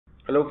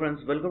Hello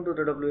friends, welcome to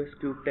the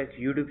WsCube Tech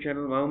YouTube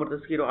channel. मैं उमर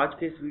तस्कीर। आज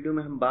के इस वीडियो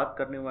में हम बात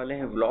करने वाले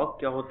हैं व्लॉग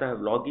क्या होता है,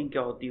 व्लॉगिंग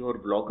क्या होती है और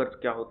व्लॉगर्स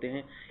क्या होते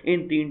हैं।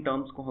 इन तीन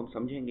टर्म्स को हम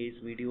समझेंगे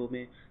इस वीडियो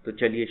में। तो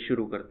चलिए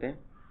शुरू करते हैं।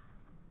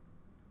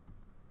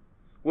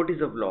 What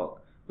is a vlog?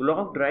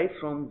 Vlog drive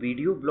from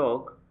video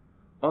blog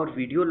or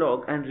video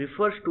log and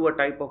refers to a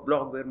type of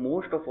blog where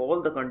most of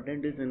all the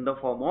content is in the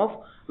form of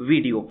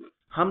video।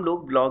 हम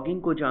लोग blogging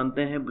को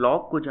जानते हैं,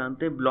 blog को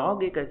जानते हैं।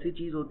 Blog एक ऐसी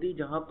चीज होती है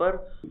जहां पर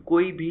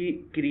कोई भी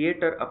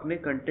क्रिएटर अपने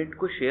कंटेंट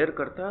को शेयर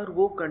करता है और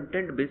वो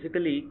कंटेंट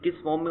बेसिकली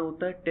किस फॉर्म में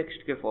होता है?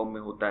 टेक्स्ट के फॉर्म में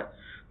होता है।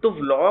 तो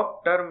व्लॉग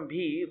टर्म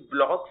भी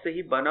ब्लॉग से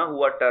ही बना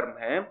हुआ टर्म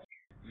है।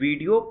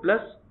 वीडियो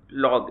प्लस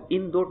लॉग,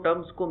 इन दो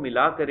टर्म्स को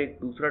मिलाकर एक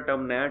दूसरा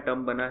टर्म, नया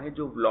टर्म बना है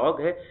जो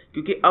व्लॉग है।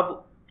 क्योंकि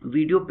अब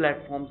वीडियो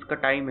प्लेटफॉर्म्स का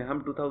टाइम है, हम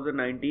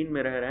 2019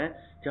 में रह रहे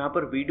हैं जहां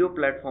पर वीडियो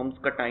प्लेटफॉर्म्स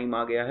का टाइम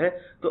आ गया है।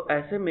 तो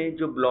ऐसे में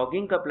जो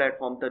ब्लॉगिंग का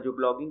प्लेटफॉर्म था, जो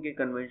ब्लॉगिंग के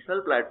कन्वेंशनल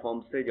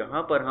प्लेटफॉर्म्स थे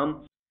जहां पर हम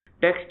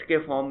टेक्स्ट के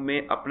फॉर्म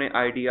में अपने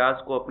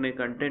आइडियाज को, अपने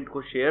कंटेंट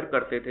को शेयर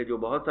करते थे, जो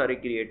बहुत सारे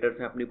क्रिएटर्स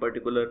हैं अपनी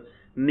पर्टिकुलर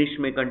निश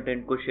में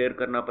कंटेंट को शेयर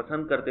करना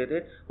पसंद करते थे,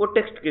 वो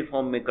टेक्स्ट के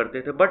फॉर्म में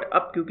करते थे। बट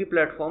अब क्योंकि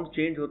प्लेटफॉर्म्स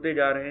चेंज होते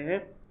जा रहे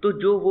हैं तो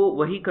जो वो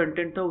वही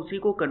कंटेंट था उसी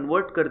को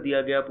कन्वर्ट कर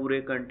दिया गया, पूरे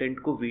कंटेंट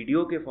को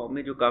वीडियो के फॉर्म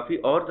में, जो काफी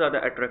और ज्यादा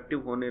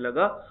अट्रैक्टिव होने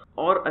लगा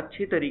और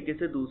अच्छी तरीके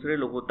से दूसरे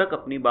लोगों तक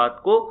अपनी बात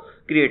को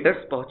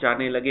क्रिएटर्स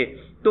पहुंचाने लगे।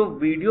 तो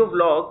वीडियो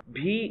व्लॉग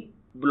भी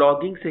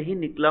ब्लॉगिंग से ही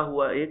निकला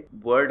हुआ एक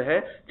वर्ड है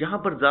जहां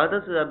पर ज्यादा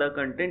से ज्यादा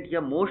कंटेंट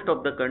या मोस्ट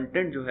ऑफ द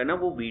कंटेंट जो है ना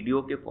वो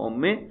वीडियो के फॉर्म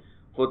में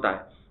होता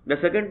है। The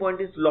second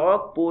point is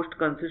log post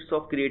consists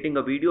of creating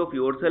a video of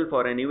yourself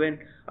or an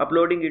event,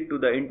 uploading it to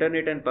the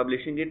internet and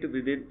publishing it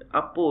within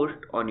a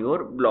post on your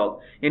blog।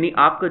 यानी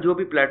आपका जो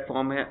भी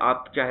platform है,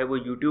 आप चाहे वो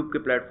YouTube के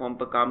platform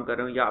पर काम कर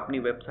रहे हो या अपनी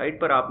वेबसाइट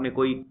पर आपने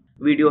कोई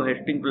वीडियो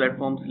होस्टिंग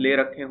प्लेटफॉर्म्स ले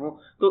रखे हो,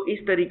 तो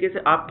इस तरीके से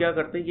आप क्या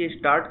करते हैं, ये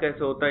स्टार्ट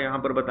कैसे होता है यहाँ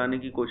पर बताने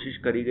की कोशिश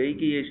करी गई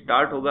कि ये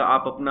स्टार्ट होगा,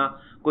 आप अपना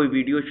कोई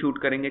वीडियो शूट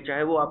करेंगे,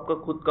 चाहे वो आपका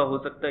खुद का हो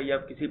सकता है या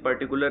किसी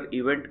पर्टिकुलर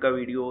इवेंट का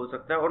वीडियो हो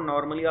सकता है, और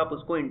नॉर्मली आप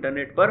उसको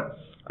इंटरनेट पर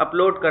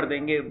अपलोड कर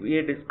देंगे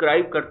ये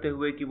डिस्क्राइब करते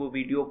हुए कि वो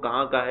वीडियो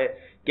कहाँ का है,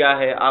 क्या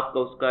है, आपका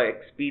उसका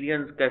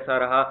एक्सपीरियंस कैसा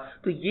रहा।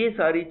 तो ये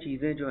सारी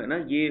चीजें जो है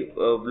ना ये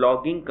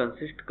व्लॉगिंग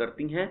कंसिस्ट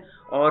करती हैं,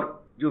 और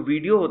जो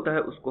वीडियो होता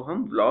है उसको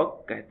हम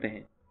व्लॉग कहते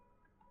हैं।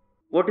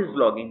 What is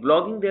vlogging?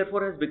 Vlogging therefore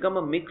has become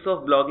a mix of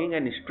blogging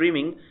and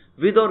streaming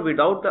with or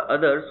without the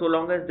other, so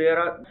long as there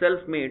are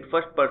self-made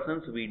first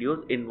person's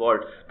videos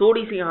involved।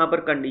 थोड़ी सी यहाँ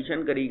पर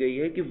कंडीशन करी गई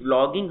है कि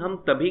vlogging हम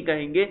तभी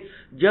कहेंगे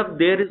जब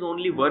there is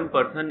only one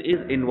person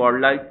is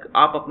involved। Like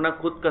आप अपना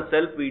खुद का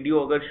सेल्फ वीडियो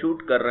अगर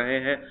शूट कर रहे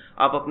हैं,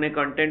 आप अपने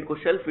कंटेंट को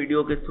सेल्फ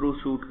वीडियो के थ्रू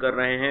शूट कर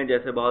रहे हैं,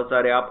 जैसे बहुत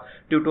सारे आप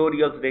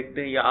ट्यूटोरियल्स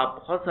देखते हैं या आप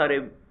बहुत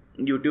सारे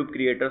यूट्यूब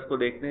क्रिएटर्स को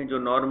देखते हैं जो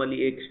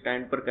नॉर्मली एक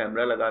स्टैंड पर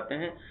कैमरा लगाते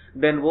हैं,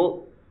 देन वो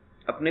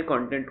अपने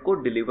कंटेंट को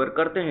डिलीवर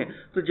करते हैं।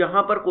 तो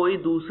जहां पर कोई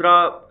दूसरा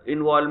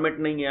इन्वॉल्वमेंट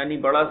नहीं है, यानी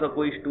बड़ा सा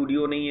कोई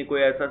स्टूडियो नहीं है, कोई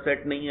ऐसा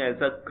सेट नहीं है,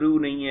 ऐसा क्रू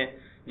नहीं है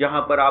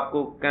जहां पर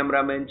आपको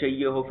कैमरामैन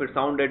चाहिए हो, फिर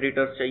साउंड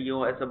एडिटर्स चाहिए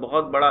हो, ऐसा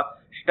बहुत बड़ा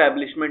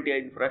एस्टैब्लिशमेंट या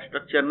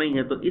इंफ्रास्ट्रक्चर नहीं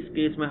है, तो इस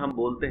केस में हम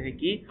बोलते हैं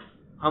कि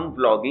हम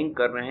व्लॉगिंग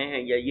कर रहे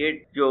हैं, या ये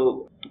जो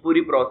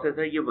पूरी प्रोसेस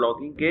है ये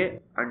व्लॉगिंग के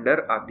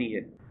अंडर आती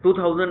है।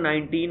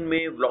 2019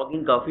 में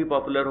व्लॉगिंग काफी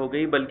पॉपुलर हो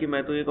गई, बल्कि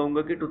मैं तो ये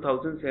कहूंगा कि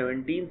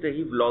 2017 से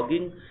ही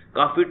व्लॉगिंग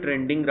काफी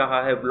ट्रेंडिंग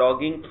रहा है।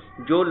 व्लॉगिंग,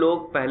 जो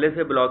लोग पहले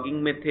से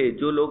ब्लॉगिंग में थे,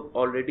 जो लोग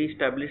ऑलरेडी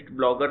स्टैब्लिश्ड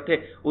ब्लॉगर थे,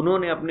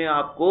 उन्होंने अपने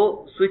आप को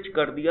स्विच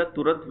कर दिया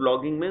तुरंत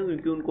व्लॉगिंग में,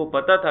 क्योंकि उनको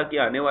पता था कि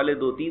आने वाले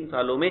 2-3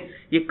 सालों में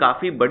ये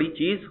काफी बड़ी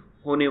चीज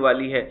होने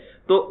वाली है।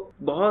 तो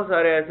बहुत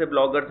सारे ऐसे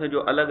ब्लॉगर्स हैं जो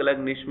अलग अलग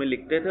निश में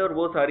लिखते थे और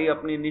वो सारी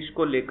अपनी निश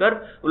को लेकर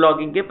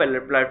व्लॉगिंग के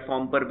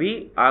प्लेटफॉर्म पर भी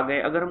आ गए।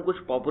 अगर हम कुछ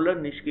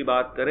पॉपुलर निश की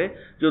बात करें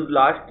जो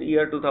लास्ट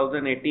ईयर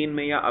 2018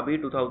 में या अभी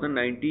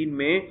 2019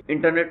 में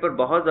इंटरनेट पर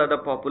बहुत ज्यादा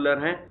पॉपुलर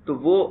हैं, तो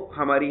वो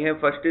हमारी है,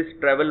 first is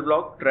travel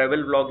blog.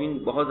 Travel blogging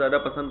बहुत ज्यादा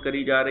पसंद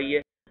करी जा रही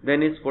है।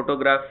 Then is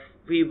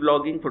photography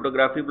blogging.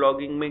 Photography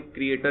blogging में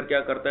क्रिएटर क्या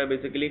करता है,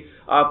 बेसिकली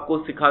आपको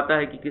सिखाता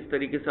है कि किस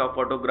तरीके से आप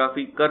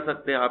फोटोग्राफी कर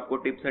सकते हैं, आपको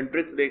टिप्स एंड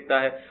ट्रिक्स देता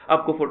है,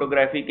 आपको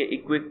फोटोग्राफी के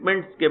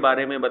इक्विपमेंट्स के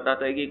बारे में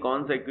बताता है कि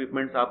कौन सा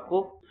इक्विपमेंट्स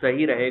आपको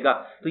सही रहेगा।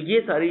 तो ये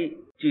सारी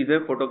चीजें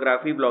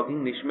फोटोग्राफी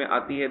ब्लॉगिंग निश में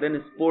आती है। देन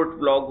स्पोर्ट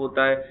ब्लॉग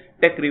होता है,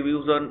 टेक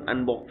रिव्यूज और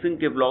अनबॉक्सिंग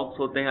के ब्लॉग्स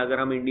होते हैं। अगर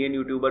हम इंडियन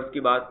यूट्यूबर्स की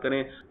बात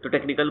करें तो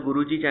टेक्निकल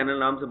गुरुजी चैनल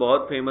नाम से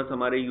बहुत फेमस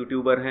हमारे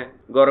यूट्यूबर हैं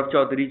गौरव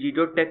चौधरी जी,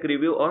 जो टेक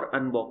रिव्यू और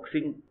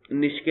अनबॉक्सिंग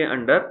निश के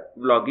अंडर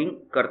व्लॉगिंग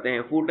करते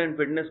हैं। फूड एंड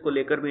फिटनेस को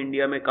लेकर भी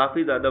इंडिया में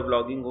काफी ज्यादा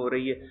व्लॉगिंग हो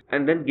रही है।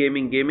 एंड देन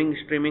गेमिंग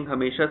स्ट्रीमिंग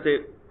हमेशा से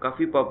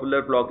काफी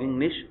पॉपुलर ब्लॉगिंग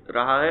निश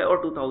रहा है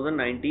और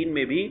 2019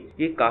 में भी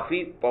ये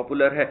काफी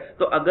पॉपुलर है।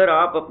 तो अगर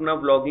आप अपना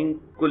ब्लॉगिंग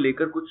को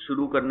लेकर कुछ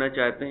शुरू करना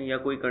चाहते हैं या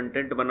कोई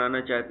कंटेंट बनाना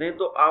चाहते हैं,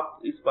 तो आप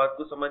इस बात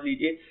को समझ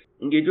लीजिए,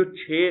 ये जो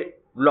 6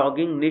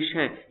 व्लॉगिंग निश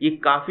हैं ये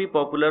काफी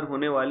पॉपुलर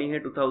होने वाली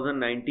हैं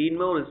 2019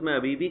 में, और इसमें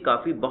अभी भी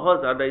काफी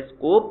बहुत ज्यादा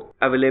स्कोप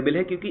अवेलेबल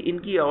है क्योंकि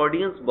इनकी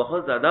ऑडियंस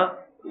बहुत ज्यादा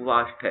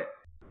वास्ट है।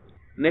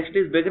 Next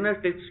is beginner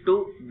tips to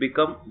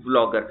become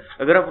vlogger.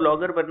 अगर आप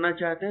व्लॉगर बनना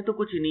चाहते हैं तो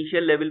कुछ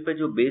इनिशियल लेवल पे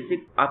जो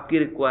बेसिक आपकी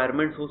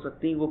रिक्वायरमेंट्स हो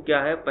सकती हैं वो क्या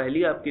है।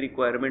 पहली आपकी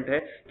रिक्वायरमेंट है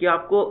कि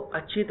आपको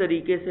अच्छी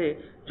तरीके से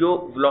जो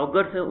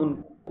व्लॉगर्स हैं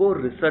उनको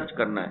रिसर्च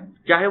करना है,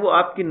 चाहे वो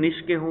आपकी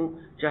निश के हों,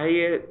 चाहे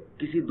ये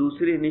किसी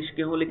दूसरी निश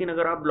के हों। लेकिन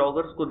अगर आप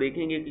ब्लॉगर्स को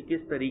देखेंगे कि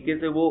किस तरीके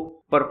से वो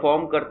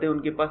परफॉर्म करते हैं,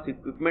 उनके पास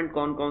इक्विपमेंट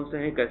कौन कौन से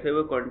हैं, कैसे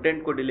वो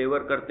कंटेंट को डिलीवर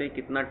करते हैं,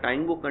 कितना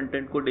टाइम वो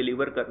कंटेंट को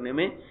डिलीवर करने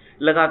में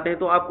लगाते हैं,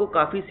 तो आपको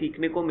काफी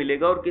सीखने को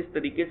मिलेगा और किस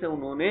तरीके से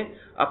उन्होंने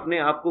अपने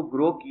आप को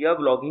ग्रो किया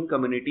ब्लॉगिंग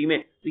कम्युनिटी में।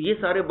 तो ये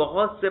सारे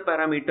बहुत से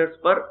पैरामीटर्स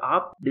पर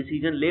आप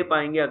डिसीजन ले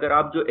पाएंगे अगर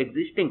आप जो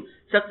एग्जिस्टिंग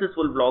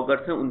सक्सेसफुल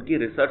ब्लॉगर्स हैं उनकी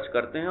रिसर्च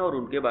करते हैं और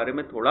उनके बारे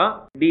में थोड़ा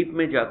डीप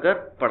में जाकर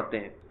पढ़ते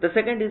हैं। The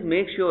second is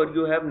make sure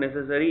you have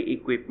necessary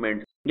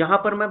equipment. यहाँ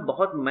पर मैं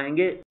बहुत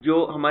महंगे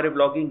जो हमारे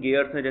ब्लॉगिंग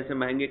गियर्स हैं, जैसे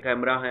महंगे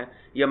कैमरा हैं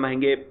या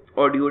महंगे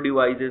ऑडियो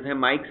डिवाइसेस हैं,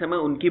 माइक्स हैं, मैं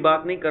उनकी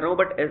बात नहीं कर रहा हूँ,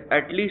 बट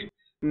एटलीस्ट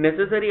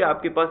नेसेसरी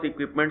आपके पास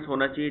इक्विपमेंट्स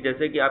होना चाहिए।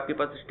 जैसे कि आपके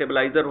पास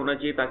स्टेबलाइजर होना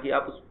चाहिए ताकि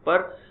आप उस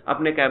पर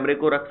अपने कैमरे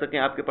को रख सकें,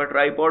 आपके पास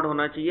ट्राइपॉड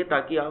होना चाहिए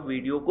ताकि आप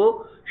वीडियो को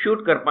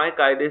शूट कर पाएं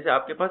कायदे से,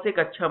 आपके पास एक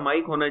अच्छा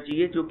माइक होना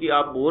चाहिए जो कि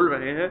आप बोल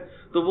रहे हैं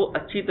तो वो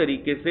अच्छी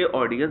तरीके से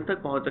ऑडियंस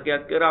तक पहुंच सके।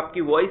 अगर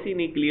आपकी वॉइस ही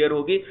नहीं क्लियर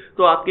होगी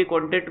तो आपके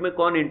कंटेंट में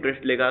कौन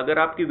इंटरेस्ट लेगा। अगर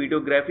आपकी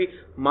वीडियोग्राफी,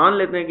 मान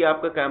लेते हैं कि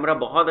आपका कैमरा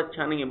बहुत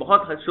अच्छा नहीं है,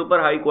 बहुत सुपर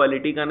हाई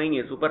क्वालिटी का नहीं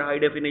है, सुपर हाई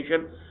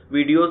डेफिनेशन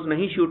वीडियोस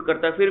नहीं शूट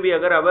करता, फिर भी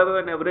अगर अबव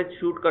एन एवरेज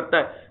शूट करता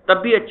है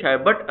तब भी अच्छा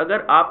है, बट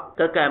अगर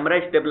आपका कैमरा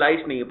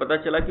स्टेबलाइज नहीं है, पता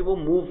चला कि वो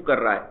मूव कर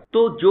रहा है,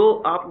 तो जो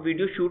आप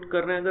वीडियो शूट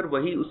कर रहे हैं अगर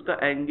वही उसका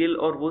एंगल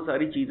और वो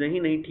सारी चीजें ही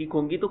नहीं ठीक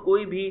होंगी तो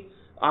कोई भी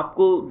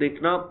आपको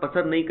देखना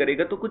पसंद नहीं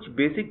करेगा। तो कुछ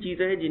बेसिक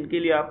चीजें हैं जिनके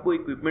लिए आपको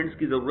इक्विपमेंट्स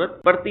की जरूरत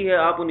पड़ती है।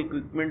 आप उन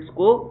इक्विपमेंट्स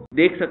को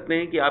देख सकते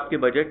हैं कि आपके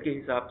बजट के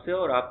हिसाब से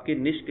और आपके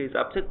निश के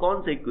हिसाब से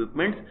कौन से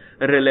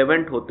इक्विपमेंट्स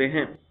रिलेवेंट होते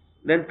हैं।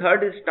 Then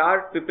third is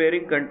start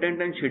preparing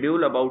content and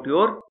schedule about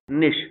your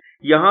निश।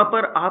 यहां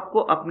पर आपको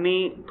अपनी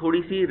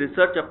थोड़ी सी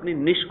रिसर्च अपनी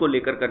निश को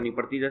लेकर करनी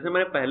पड़ती है। जैसे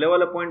मैंने पहले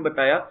वाला पॉइंट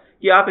बताया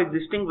कि आप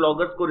एग्जिस्टिंग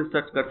ब्लॉगर्स को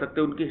रिसर्च कर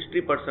सकते हैं, उनकी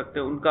हिस्ट्री पढ़ सकते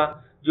हैं, उनका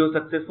जो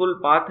सक्सेसफुल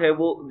पाथ है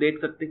वो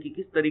देख सकते हैं कि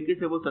किस तरीके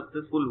से वो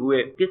सक्सेसफुल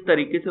हुए, किस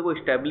तरीके से वो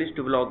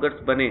एस्टेब्लिश्ड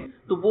ब्लॉगर्स बने।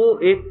 तो वो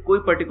एक कोई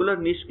पर्टिकुलर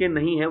निश के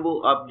नहीं है, वो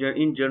आप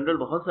इन जनरल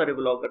बहुत सारे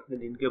ब्लॉगर्स हैं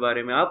जिनके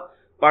बारे में आप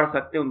पढ़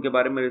सकते हैं, उनके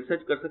बारे में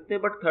रिसर्च कर सकते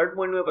हैं। बट थर्ड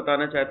पॉइंट में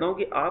बताना चाहता हूं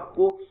कि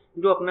आपको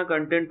जो अपना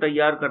कंटेंट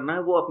तैयार करना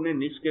है वो अपने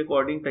निश के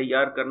अकॉर्डिंग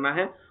तैयार करना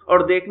है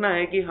और देखना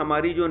है कि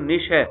हमारी जो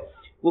निश है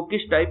वो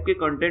किस टाइप के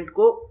कंटेंट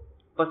को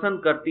पसंद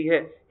करती है,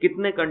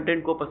 कितने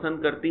कंटेंट को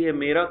पसंद करती है,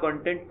 मेरा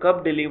कंटेंट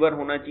कब डिलीवर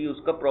होना चाहिए,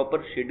 उसका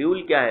प्रॉपर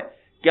शेड्यूल क्या है,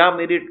 क्या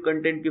मेरी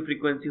कंटेंट की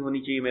फ्रीक्वेंसी होनी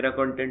चाहिए, मेरा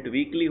कंटेंट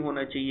वीकली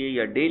होना चाहिए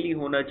या डेली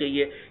होना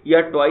चाहिए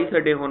या ट्वाइस अ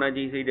डे होना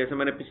चाहिए। जैसे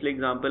मैंने पिछले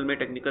एग्जांपल में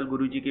टेक्निकल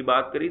गुरुजी की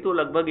बात करी तो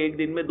लगभग एक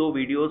दिन में 2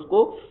 वीडियोस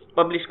को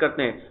पब्लिश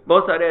करते हैं।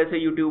 बहुत सारे ऐसे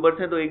यूट्यूबर्स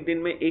हैं तो एक दिन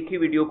में एक ही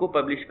वीडियो को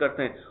पब्लिश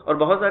करते हैं, और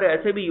बहुत सारे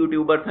ऐसे भी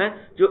यूट्यूबर्स हैं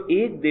जो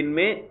एक दिन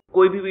में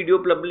कोई भी वीडियो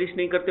पब्लिश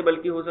नहीं करते,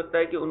 बल्कि हो सकता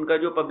है कि उनका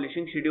जो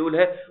पब्लिशिंग शेड्यूल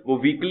है वो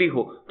वीकली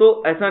हो। तो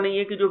ऐसा नहीं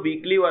है कि जो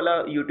वीकली वाला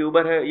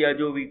यूट्यूबर है या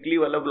जो वीकली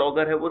वाला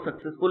ब्लॉगर है वो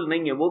सक्सेसफुल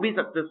नहीं है, वो भी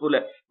सक्सेसफुल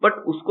है,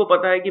 बट उसको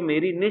पता है कि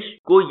मेरी निश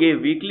को ये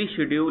वीकली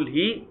शेड्यूल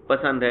ही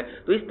पसंद है।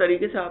 तो इस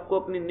तरीके से आपको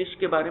अपनी निश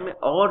के बारे में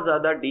और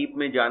ज्यादा डीप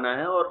में जाना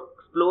है और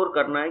एक्सप्लोर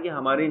करना है कि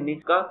हमारी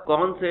निश का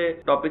कौन से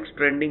टॉपिक्स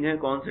ट्रेंडिंग है,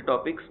 कौन से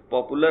टॉपिक्स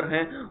पॉपुलर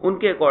हैं,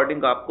 उनके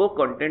अकॉर्डिंग आपको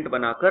कंटेंट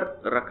बनाकर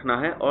रखना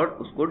है और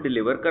उसको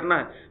डिलीवर करना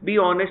है। Be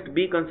honest,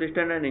 be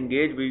consistent and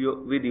engage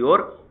with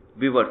your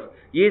viewers.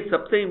 ये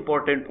सबसे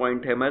इंपॉर्टेंट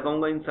पॉइंट है, मैं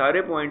कहूंगा इन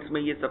सारे पॉइंट्स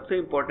में ये सबसे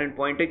इंपॉर्टेंट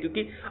पॉइंट है,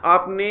 क्योंकि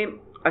आपने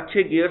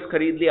अच्छे गियर्स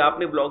खरीद लिए,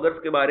 आपने ब्लॉगर्स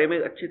के बारे में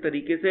अच्छे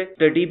तरीके से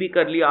स्टडी भी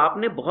कर लिया,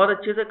 आपने बहुत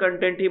अच्छे से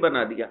कंटेंट ही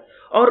बना दिया,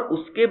 और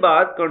उसके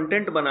बाद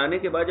कंटेंट बनाने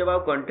के बाद जब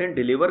आप कंटेंट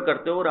डिलीवर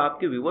करते हो और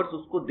आपके व्यूअर्स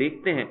उसको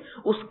देखते हैं,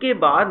 उसके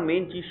बाद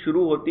मेन चीज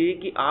शुरू होती है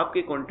कि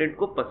आपके कंटेंट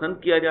को पसंद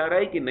किया जा रहा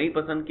है कि नहीं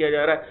पसंद किया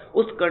जा रहा है।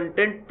 उस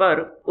कंटेंट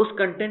पर, उस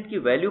कंटेंट की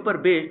वैल्यू पर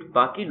बेस्ड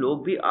बाकी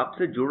लोग भी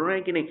आपसे जुड़ रहे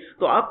हैं कि नहीं।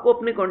 तो आपको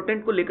अपने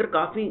कंटेंट को लेकर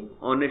काफी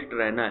ऑनेस्ट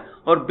रहना है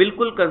और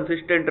बिल्कुल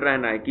कंसिस्टेंट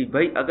रहना है कि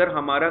भाई अगर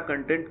हमारा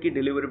कंटेंट की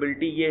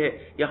डिलीवरेबिलिटी ये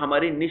है या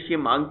हमारी निश ये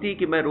मांगती है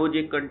कि मैं रोज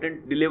एक कंटेंट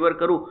डिलीवर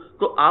करूं,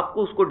 तो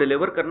आपको उसको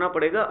डिलीवर करना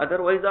पड़ेगा,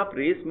 अदरवाइज आप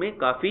रेस में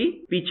काफी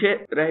पीछे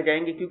रह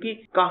जाएंगे, क्योंकि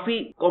काफी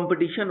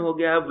कंपटीशन हो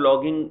गया है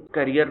व्लॉगिंग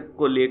करियर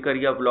को लेकर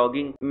या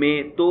व्लॉगिंग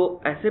में। तो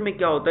ऐसे में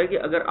क्या होता है कि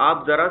अगर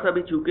आप जरा सा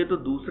भी चूके तो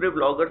दूसरे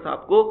व्लॉगर्स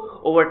आपको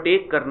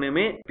ओवरटेक करने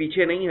में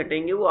पीछे नहीं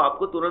हटेंगे, वो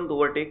आपको तुरंत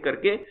ओवरटेक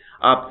करके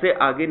आपसे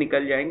आगे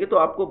निकल जाएंगे। तो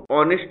आपको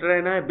ऑनेस्ट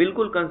रहना है,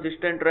 बिल्कुल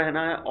कंसिस्टेंट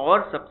रहना है,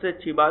 और सबसे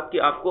अच्छी बात कि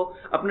आपको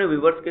अपने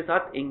व्यूअर्स के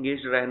साथ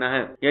एंगेज रहना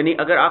है। यानी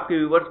अगर आपके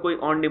व्यूवर्स कोई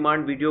ऑन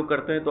डिमांड वीडियो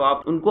करते हैं तो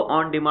आप उनको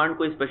ऑन डिमांड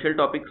कोई स्पेशल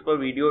टॉपिक्स पर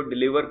वीडियो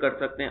डिलीवर कर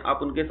सकते हैं। आप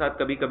उनके साथ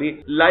कभी कभी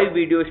लाइव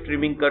वीडियो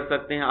स्ट्रीमिंग कर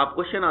सकते हैं, आप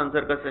क्वेश्चन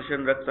आंसर का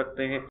सेशन रख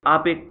सकते हैं,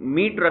 आप एक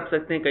मीट रख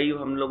सकते हैं। कई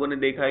हम लोगों ने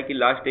देखा है कि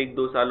लास्ट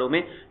 1-2 सालों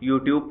में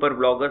यूट्यूब पर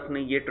ब्लॉगर्स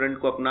ने ये ट्रेंड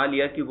को अपना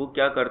लिया कि वो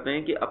क्या करते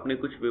हैं कि अपने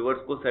कुछ व्यूवर्स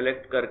को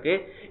सेलेक्ट करके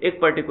एक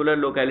पर्टिकुलर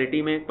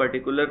लोकेलिटी में, एक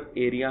पर्टिकुलर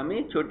एरिया में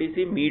एक छोटी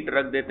सी मीट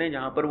रख देते हैं,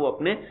 जहां पर वो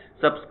अपने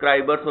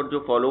सब्सक्राइबर्स और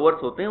जो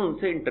फॉलोअर्स होते हैं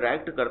उनसे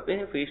इंटरेक्ट करते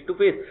हैं फेस टू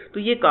फेस। तो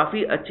ये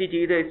काफी अच्छी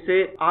चीज है,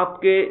 इससे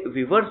आपके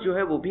व्यूवर्स जो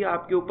है वो भी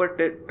आपके ऊपर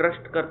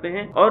ट्रस्ट करते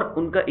हैं और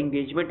उनका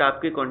एंगेजमेंट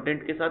आपके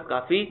कंटेंट के साथ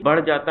काफी बढ़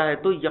जाता है।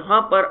 तो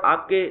यहाँ पर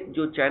आपके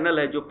जो चैनल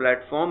है, जो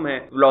प्लेटफॉर्म है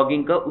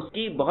व्लॉगिंग का,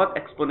 उसकी बहुत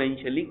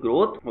एक्सपोनेंशियली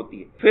ग्रोथ होती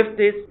है।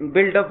 Fifth is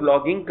build a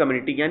vlogging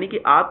community, यानी कि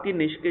आपकी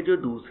निश के जो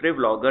दूसरे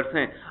व्लॉगर्स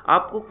हैं,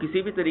 आपको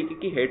किसी भी तरीके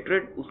की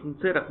हेट्रेड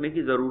उनसे रखने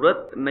की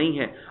जरूरत नहीं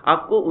है।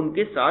 आपको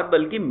उनके साथ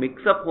बल्कि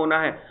मिक्सअप होना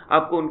है,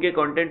 आपको उनके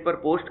कंटेंट पर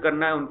पोस्ट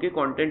करना है, उनके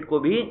कंटेंट को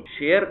भी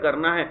शेयर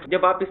करना है।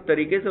 जब आप इस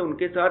तरीके से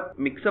उनके साथ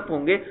मिक्सअप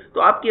होंगे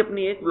तो आपकी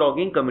अपनी एक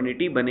व्लॉगिंग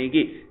कम्युनिटी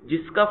बनेगी,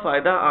 जिसका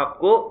फायदा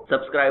आपको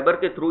सब्सक्राइबर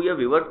के थ्रू या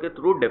व्यूअर्स के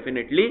थ्रू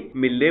डेफिनेटली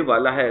मिलने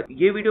वाला है।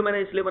 ये वीडियो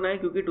मैंने इसलिए बनाया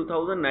क्योंकि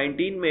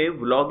 2019 में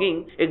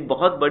व्लॉगिंग एक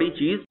बहुत बड़ी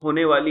चीज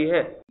होने वाली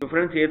है। तो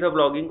फ्रेंड्स, ये था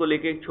व्लॉगिंग को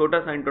लेके एक छोटा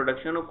सा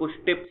इंट्रोडक्शन और कुछ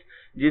टिप्स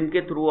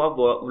जिनके थ्रू आप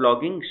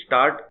व्लॉगिंग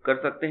स्टार्ट कर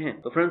सकते हैं।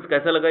 तो फ्रेंड्स,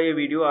 कैसा लगा ये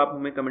वीडियो आप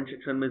हमें कमेंट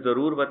सेक्शन में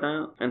जरूर बताएं।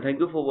 And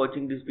thank you for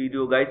watching this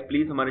video guys.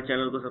 Please हमारे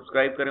चैनल को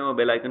सब्सक्राइब करें और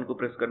बेल आइकन को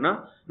प्रेस करना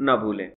ना भूलें।